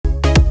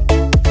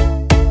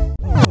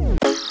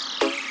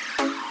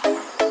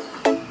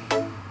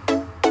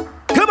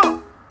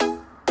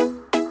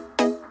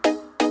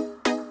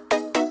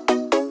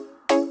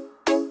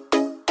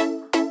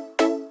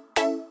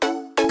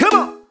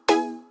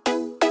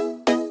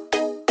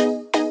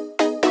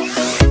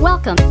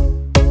Welcome.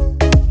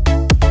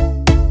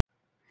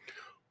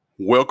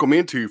 Welcome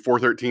into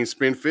 413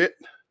 Spin Fit.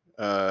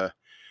 No,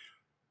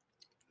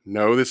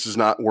 this is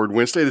not Word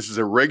Wednesday. This is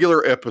a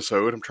regular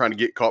episode. I'm trying to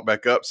get caught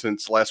back up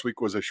since last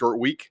week was a short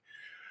week.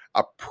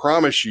 I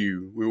promise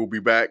you we will be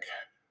back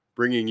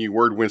bringing you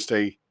Word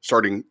Wednesday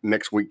starting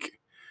next week.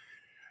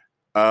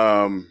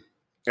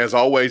 As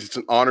always, it's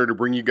an honor to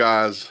bring you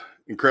guys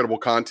incredible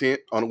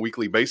content on a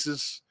weekly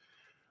basis.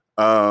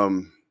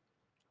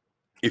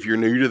 If you're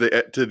new to the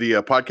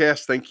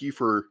podcast, thank you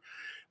for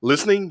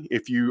listening.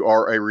 If you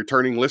are a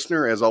returning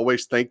listener, as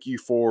always, thank you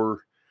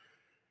for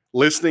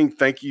listening.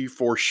 Thank you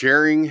for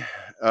sharing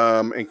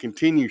and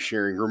continue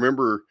sharing.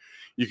 Remember,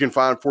 you can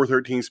find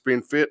 413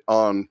 Spin Fit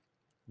on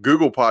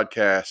Google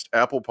Podcast,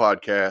 Apple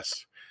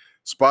Podcasts,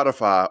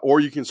 Spotify, or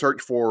you can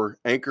search for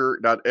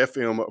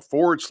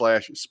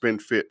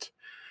anchor.fm/SpinFit.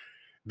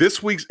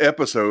 This week's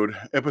episode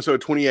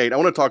 28, I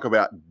want to talk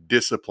about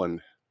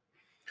discipline.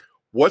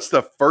 What's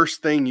the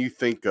first thing you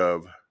think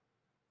of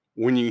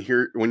when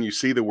you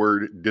see the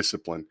word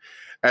discipline?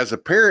 As a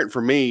parent,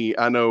 for me,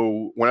 I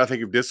know when I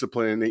think of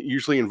discipline, it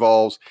usually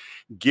involves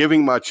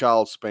giving my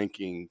child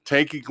spanking,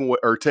 taking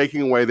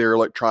away their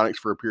electronics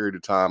for a period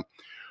of time,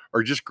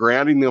 or just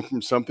grounding them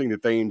from something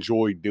that they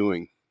enjoy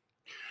doing.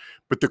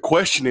 But the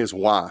question is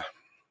why?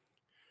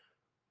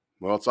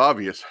 Well, it's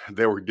obvious.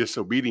 They were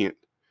disobedient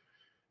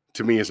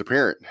to me as a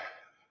parent.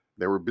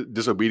 They were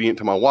disobedient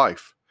to my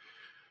wife.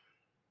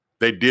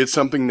 They did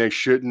something they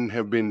shouldn't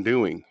have been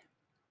doing.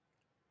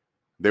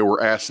 They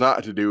were asked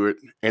not to do it,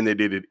 and they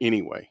did it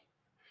anyway.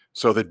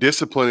 So the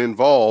discipline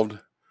involved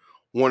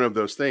one of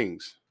those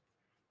things,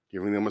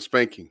 giving them a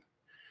spanking,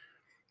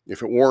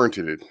 if it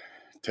warranted it,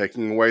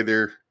 taking away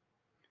their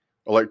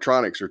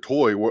electronics or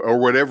toy or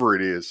whatever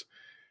it is,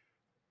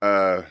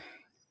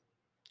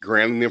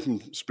 grounding them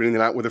from spending the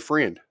night with a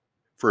friend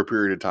for a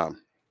period of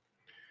time.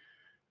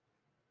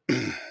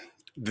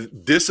 The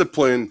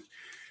discipline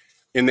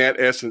in that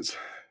essence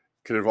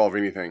could involve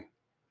anything.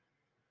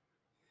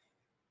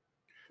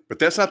 But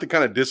that's not the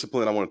kind of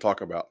discipline I want to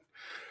talk about.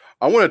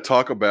 I want to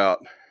talk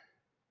about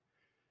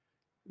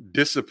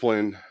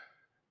discipline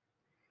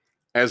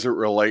as it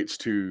relates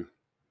to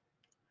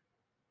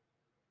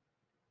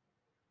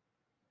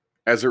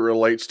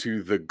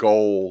the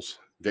goals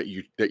that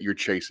you're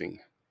chasing.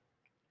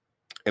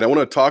 And I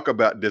want to talk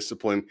about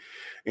discipline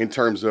in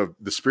terms of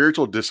the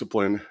spiritual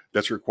discipline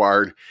that's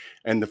required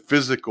and the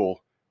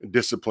physical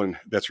discipline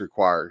that's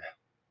required.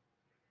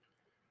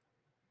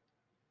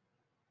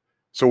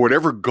 So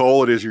whatever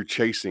goal it is you're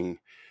chasing,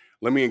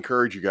 let me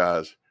encourage you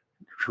guys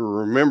to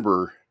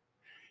remember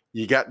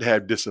you got to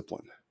have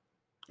discipline,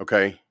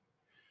 okay?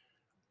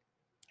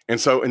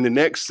 And so in the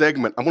next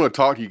segment, I'm going to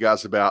talk to you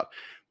guys about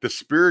the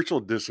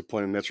spiritual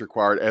discipline that's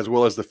required as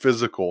well as the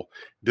physical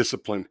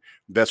discipline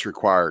that's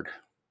required.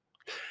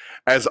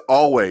 As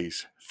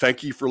always,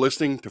 thank you for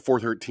listening to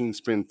 413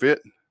 Spin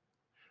Fit.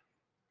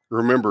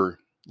 Remember,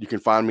 you can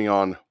find me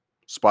on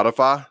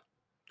Spotify,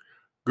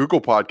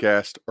 Google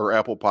Podcast, or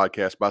Apple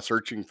Podcast by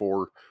searching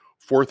for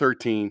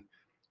 413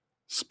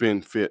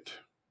 Spin Fit.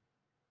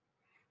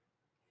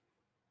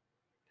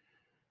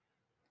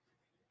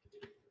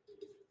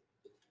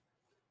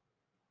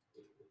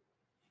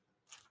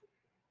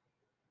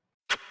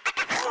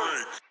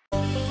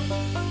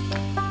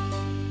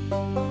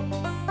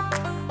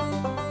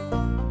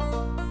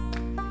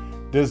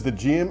 Does the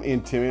gym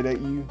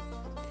intimidate you?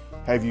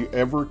 Have you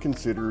ever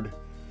considered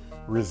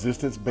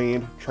resistance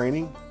band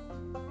training?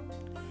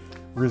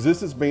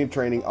 Resistance band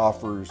training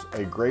offers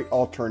a great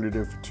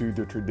alternative to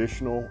the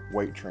traditional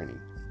weight training.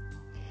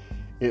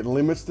 It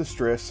limits the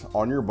stress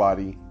on your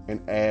body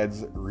and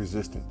adds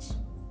resistance.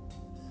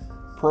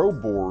 Pro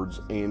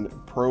Boards and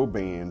Pro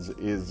Bands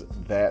is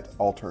that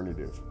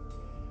alternative.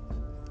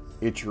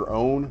 It's your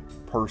own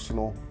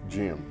personal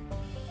gym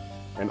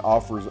and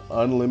offers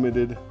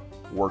unlimited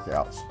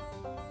workouts.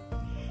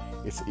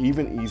 It's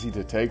even easy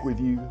to take with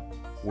you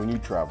when you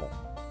travel.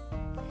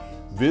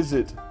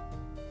 Visit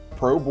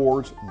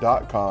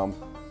proboards.com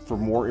for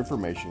more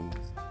information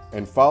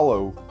and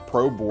follow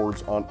Pro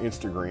Boards on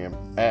Instagram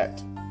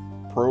at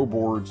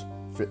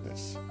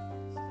ProBoardsFitness.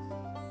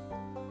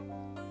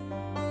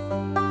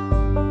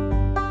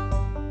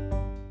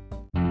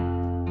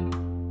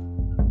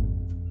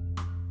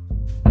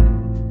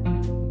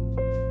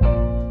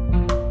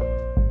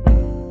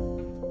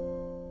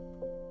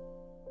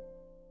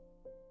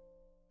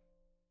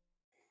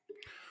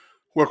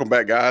 Welcome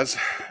back, guys,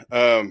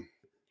 to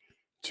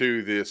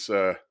this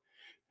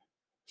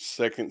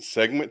second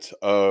segment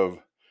of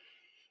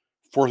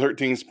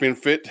 413 Spin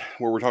Fit,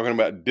 where we're talking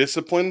about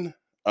discipline.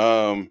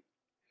 Like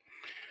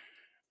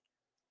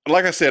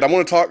I said, I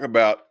want to talk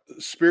about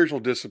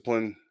spiritual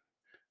discipline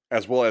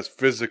as well as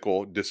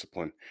physical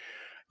discipline.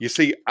 You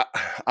see,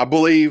 I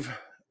believe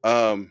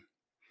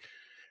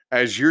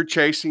as you're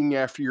chasing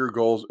after your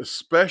goals,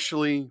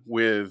 especially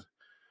with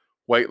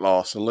weight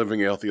loss and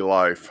living a healthy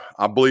life,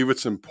 I believe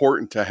it's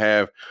important to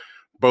have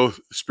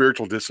both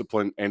spiritual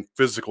discipline and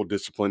physical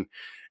discipline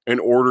in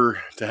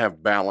order to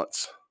have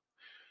balance.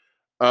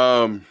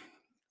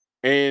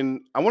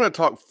 And I want to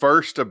talk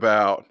first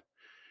about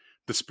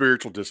the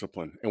spiritual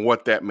discipline and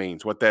what that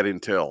means, what that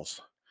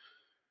entails.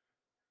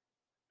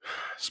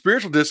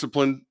 Spiritual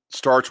discipline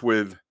starts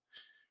with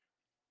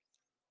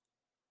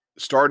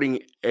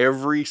starting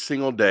every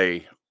single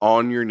day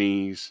on your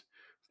knees,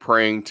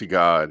 praying to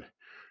God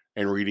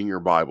and reading your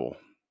Bible,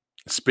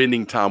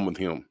 spending time with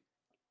Him.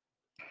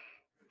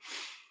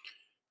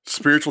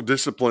 Spiritual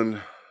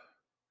discipline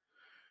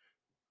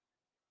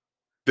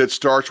that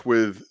starts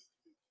with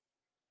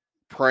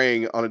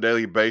praying on a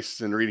daily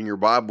basis and reading your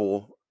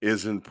Bible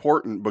is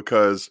important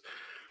because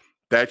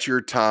that's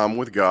your time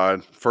with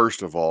God,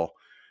 first of all.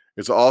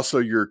 It's also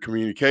your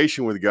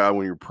communication with God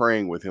when you're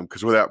praying with Him,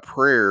 because without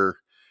prayer,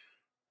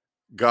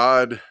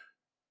 God,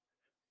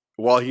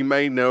 while He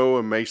may know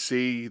and may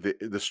see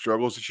the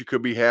struggles that you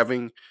could be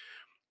having,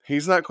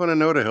 He's not going to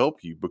know to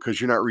help you because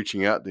you're not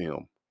reaching out to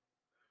Him.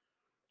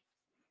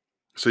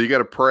 So you got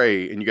to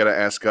pray and you got to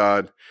ask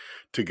God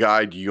to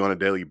guide you on a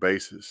daily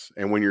basis.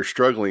 And when you're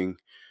struggling,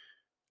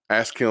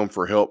 ask Him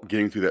for help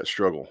getting through that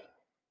struggle.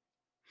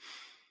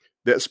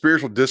 That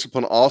spiritual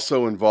discipline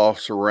also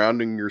involves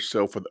surrounding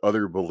yourself with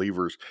other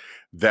believers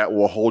that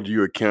will hold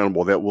you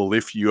accountable, that will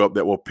lift you up,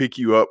 that will pick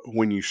you up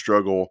when you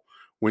struggle,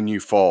 when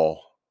you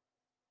fall.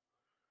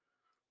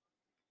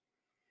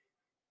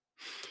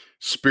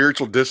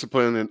 Spiritual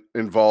discipline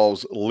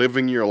involves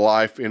living your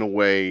life in a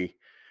way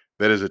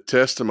that is a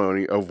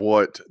testimony of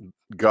what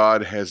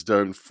God has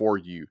done for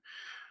you.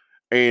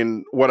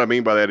 And what I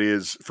mean by that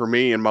is, for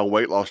me in my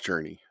weight loss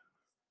journey,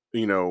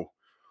 you know,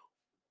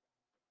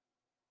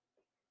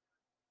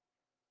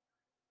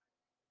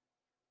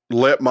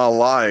 let my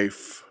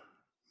life,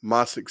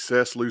 my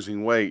success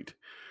losing weight,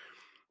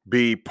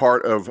 be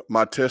part of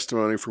my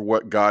testimony for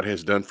what God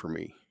has done for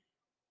me.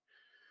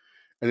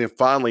 And then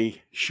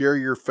finally, share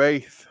your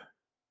faith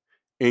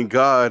in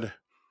God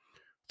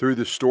through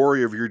the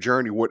story of your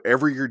journey,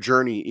 whatever your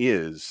journey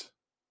is.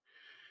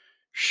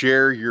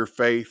 Share your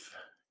faith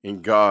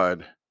in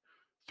God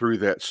through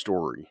that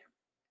story.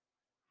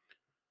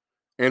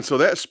 And so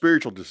that's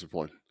spiritual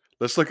discipline.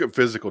 Let's look at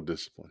physical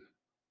discipline.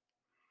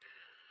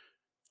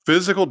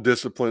 Physical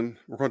discipline,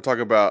 we're going to talk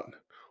about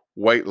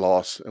weight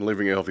loss and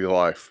living a healthy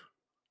life.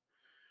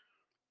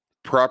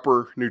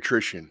 Proper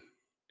nutrition.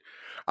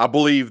 I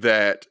believe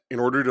that in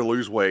order to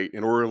lose weight,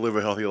 in order to live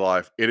a healthy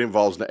life, it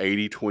involves an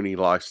 80-20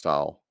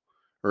 lifestyle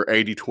or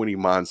 80-20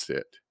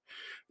 mindset,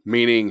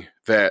 meaning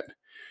that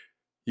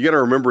you got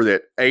to remember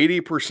that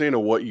 80%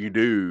 of what you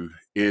do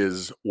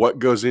is what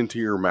goes into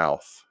your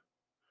mouth,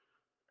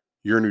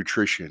 your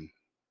nutrition,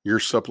 your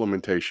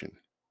supplementation.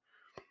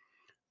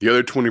 The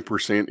other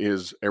 20%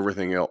 is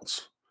everything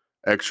else,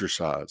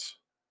 exercise,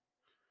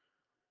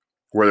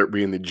 whether it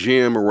be in the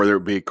gym or whether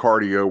it be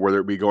cardio, whether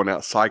it be going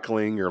out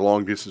cycling or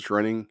long distance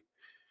running.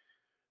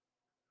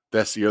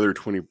 That's the other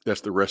 20,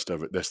 that's the rest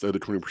of it. That's the other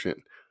 20%.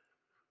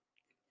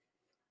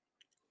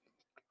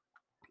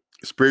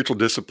 Spiritual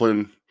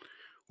discipline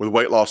with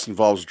weight loss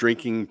involves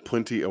drinking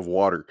plenty of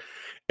water,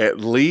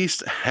 at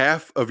least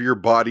half of your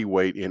body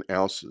weight in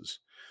ounces.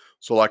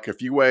 So, like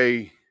if you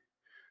weigh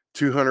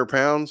 200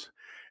 pounds,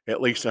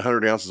 at least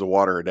 100 ounces of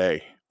water a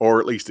day, or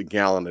at least a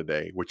gallon a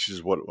day, which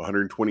is what,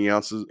 120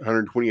 ounces,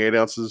 128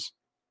 ounces.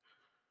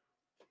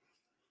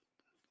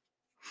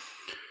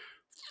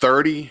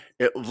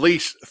 at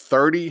least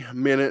 30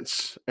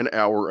 minutes an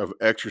hour of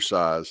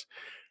exercise,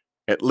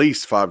 at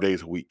least 5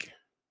 days a week.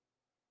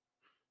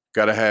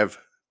 Got to have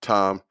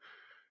time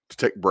to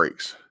take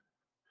breaks.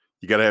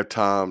 You got to have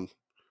time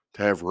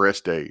to have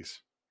rest days.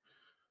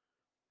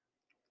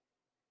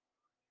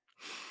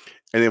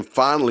 And then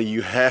finally,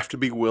 you have to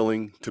be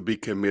willing to be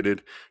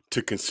committed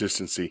to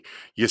consistency.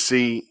 You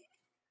see,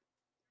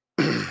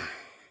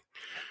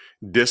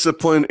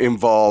 discipline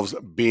involves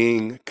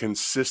being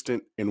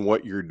consistent in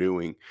what you're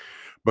doing.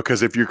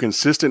 Because if you're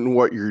consistent in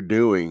what you're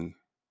doing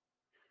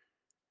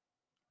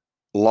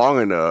long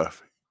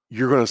enough,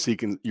 you're going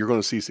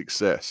to see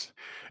success.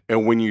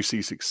 And when you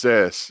see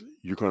success,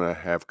 you're going to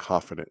have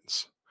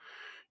confidence.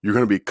 You're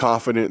going to be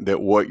confident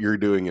that what you're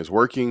doing is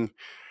working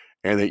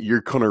and that you're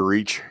going to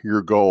reach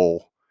your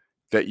goal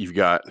that you've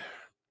got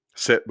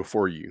set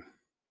before you.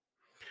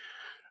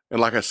 And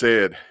like I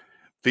said,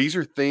 these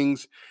are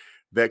things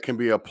that can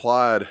be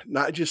applied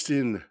not just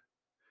in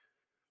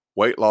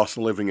weight loss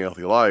and living a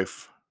healthy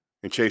life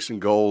and chasing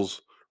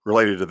goals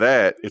related to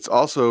that. It's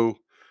also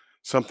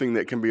something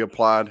that can be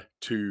applied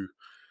to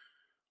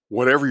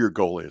whatever your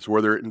goal is,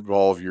 whether it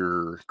involve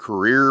your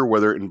career,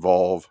 whether it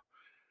involve,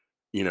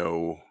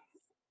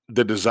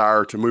 the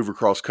desire to move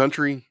across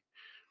country.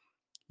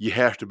 You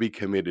have to be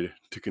committed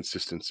to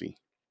consistency.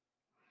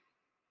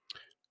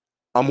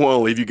 I'm going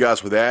to leave you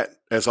guys with that.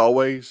 As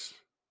always,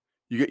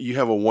 you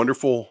have a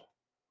wonderful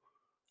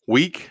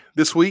week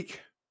this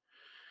week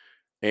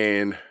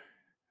and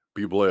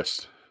be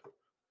blessed.